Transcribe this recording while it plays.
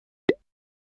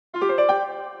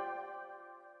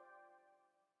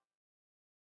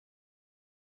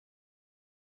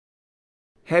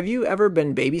Have you ever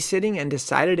been babysitting and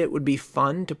decided it would be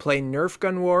fun to play Nerf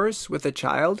gun wars with a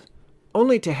child,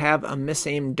 only to have a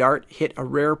misaimed dart hit a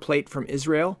rare plate from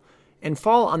Israel and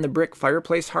fall on the brick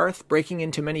fireplace hearth, breaking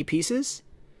into many pieces?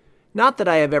 Not that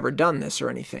I have ever done this or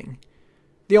anything.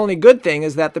 The only good thing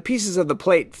is that the pieces of the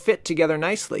plate fit together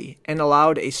nicely and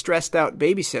allowed a stressed-out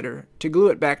babysitter to glue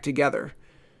it back together.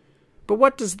 But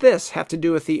what does this have to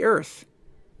do with the Earth?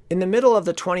 In the middle of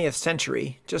the 20th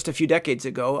century, just a few decades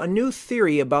ago, a new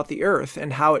theory about the Earth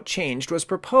and how it changed was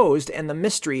proposed, and the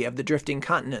mystery of the drifting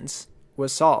continents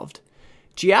was solved.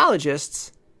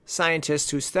 Geologists, scientists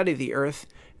who study the Earth,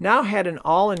 now had an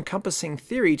all-encompassing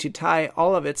theory to tie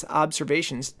all of its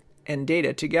observations and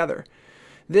data together.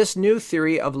 This new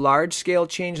theory of large-scale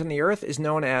change on the Earth is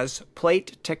known as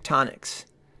plate tectonics.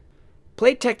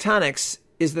 Plate tectonics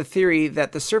is the theory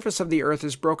that the surface of the Earth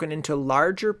is broken into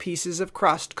larger pieces of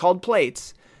crust called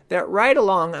plates that ride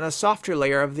along on a softer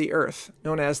layer of the Earth,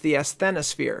 known as the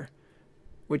asthenosphere,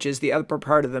 which is the upper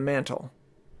part of the mantle.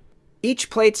 Each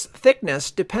plate's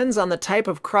thickness depends on the type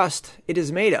of crust it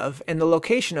is made of and the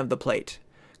location of the plate.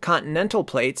 Continental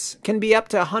plates can be up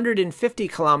to 150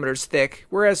 kilometers thick,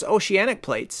 whereas oceanic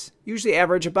plates usually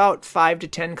average about 5 to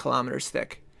 10 kilometers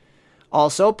thick.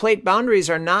 Also, plate boundaries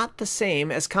are not the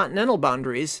same as continental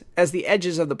boundaries, as the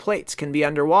edges of the plates can be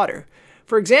underwater.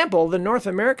 For example, the North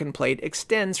American plate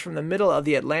extends from the middle of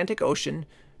the Atlantic Ocean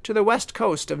to the west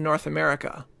coast of North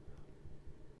America.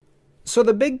 So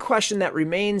the big question that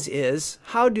remains is,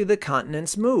 how do the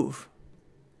continents move?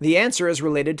 The answer is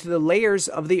related to the layers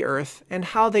of the Earth and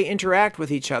how they interact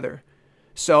with each other.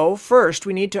 So, first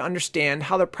we need to understand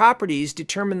how the properties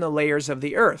determine the layers of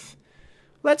the Earth.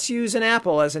 Let's use an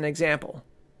apple as an example.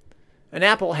 An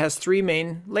apple has three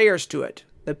main layers to it: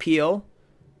 the peel,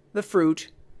 the fruit,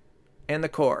 and the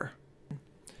core.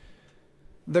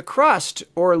 The crust,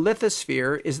 or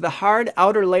lithosphere, is the hard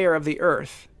outer layer of the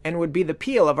Earth and would be the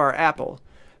peel of our apple.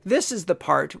 This is the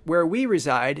part where we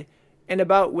reside and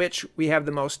about which we have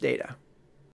the most data.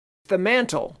 The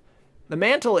mantle. The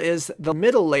mantle is the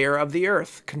middle layer of the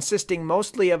Earth, consisting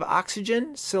mostly of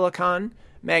oxygen, silicon,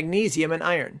 magnesium, and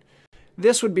iron.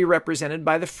 This would be represented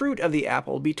by the fruit of the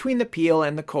apple between the peel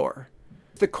and the core.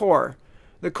 The core.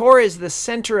 The core is the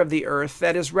center of the Earth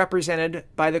that is represented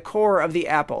by the core of the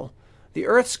apple. The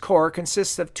Earth's core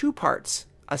consists of two parts: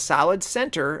 a solid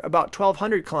center about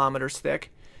 1,200 kilometers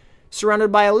thick,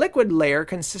 surrounded by a liquid layer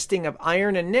consisting of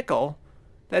iron and nickel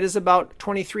that is about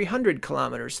 2,300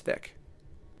 kilometers thick.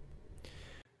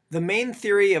 The main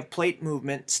theory of plate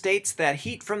movement states that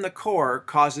heat from the core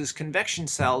causes convection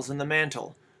cells in the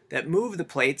mantle that move the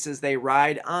plates as they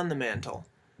ride on the mantle.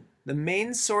 The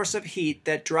main source of heat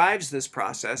that drives this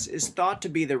process is thought to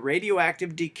be the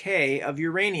radioactive decay of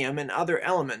uranium and other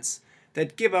elements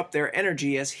that give up their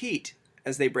energy as heat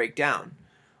as they break down.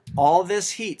 All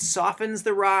this heat softens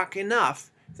the rock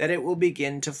enough that it will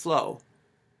begin to flow.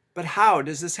 But how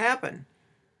does this happen?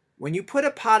 When you put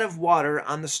a pot of water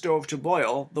on the stove to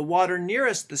boil, the water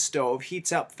nearest the stove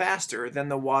heats up faster than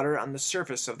the water on the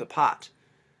surface of the pot.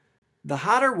 The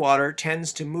hotter water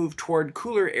tends to move toward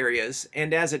cooler areas,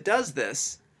 and as it does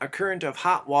this, a current of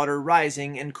hot water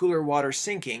rising and cooler water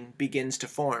sinking begins to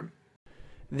form.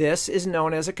 This is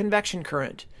known as a convection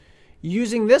current.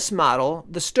 Using this model,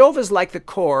 the stove is like the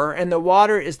core and the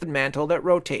water is the mantle that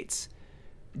rotates.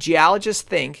 Geologists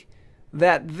think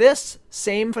that this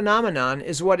same phenomenon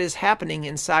is what is happening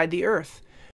inside the Earth.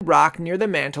 The rock near the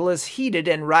mantle is heated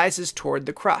and rises toward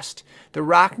the crust. The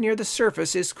rock near the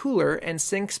surface is cooler and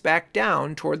sinks back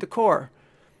down toward the core.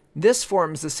 This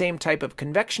forms the same type of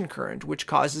convection current which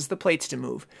causes the plates to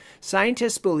move.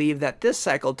 Scientists believe that this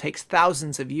cycle takes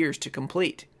thousands of years to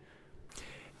complete.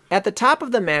 At the top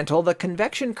of the mantle, the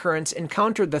convection currents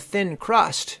encounter the thin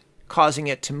crust, causing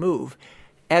it to move.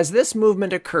 As this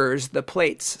movement occurs, the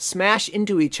plates smash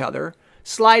into each other,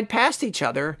 slide past each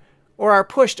other, or are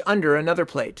pushed under another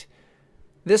plate.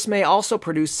 This may also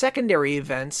produce secondary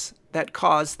events that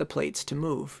cause the plates to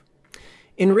move.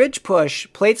 In ridge push,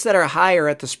 plates that are higher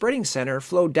at the spreading center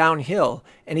flow downhill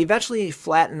and eventually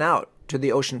flatten out to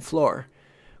the ocean floor.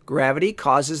 Gravity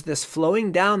causes this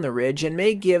flowing down the ridge and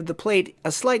may give the plate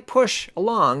a slight push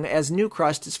along as new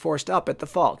crust is forced up at the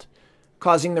fault,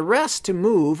 causing the rest to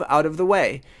move out of the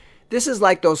way. This is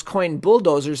like those coin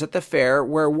bulldozers at the fair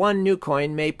where one new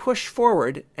coin may push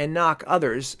forward and knock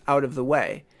others out of the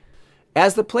way.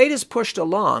 As the plate is pushed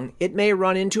along, it may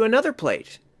run into another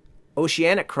plate.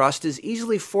 Oceanic crust is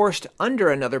easily forced under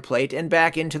another plate and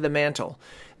back into the mantle.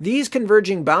 These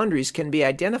converging boundaries can be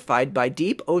identified by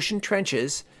deep ocean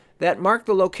trenches that mark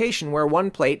the location where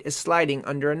one plate is sliding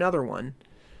under another one.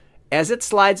 As it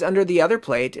slides under the other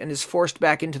plate and is forced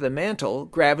back into the mantle,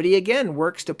 gravity again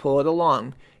works to pull it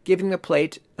along, giving the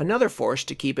plate another force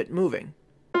to keep it moving.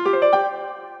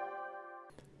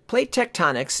 Plate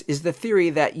tectonics is the theory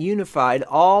that unified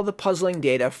all the puzzling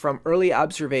data from early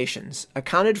observations,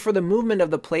 accounted for the movement of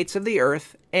the plates of the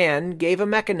Earth, and gave a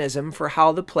mechanism for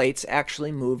how the plates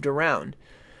actually moved around.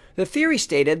 The theory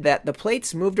stated that the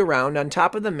plates moved around on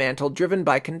top of the mantle driven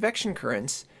by convection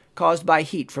currents caused by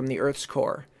heat from the Earth's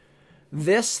core.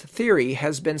 This theory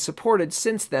has been supported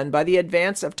since then by the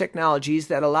advance of technologies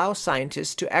that allow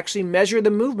scientists to actually measure the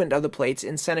movement of the plates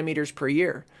in centimeters per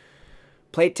year.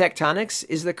 Plate tectonics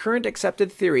is the current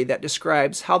accepted theory that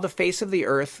describes how the face of the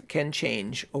Earth can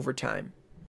change over time.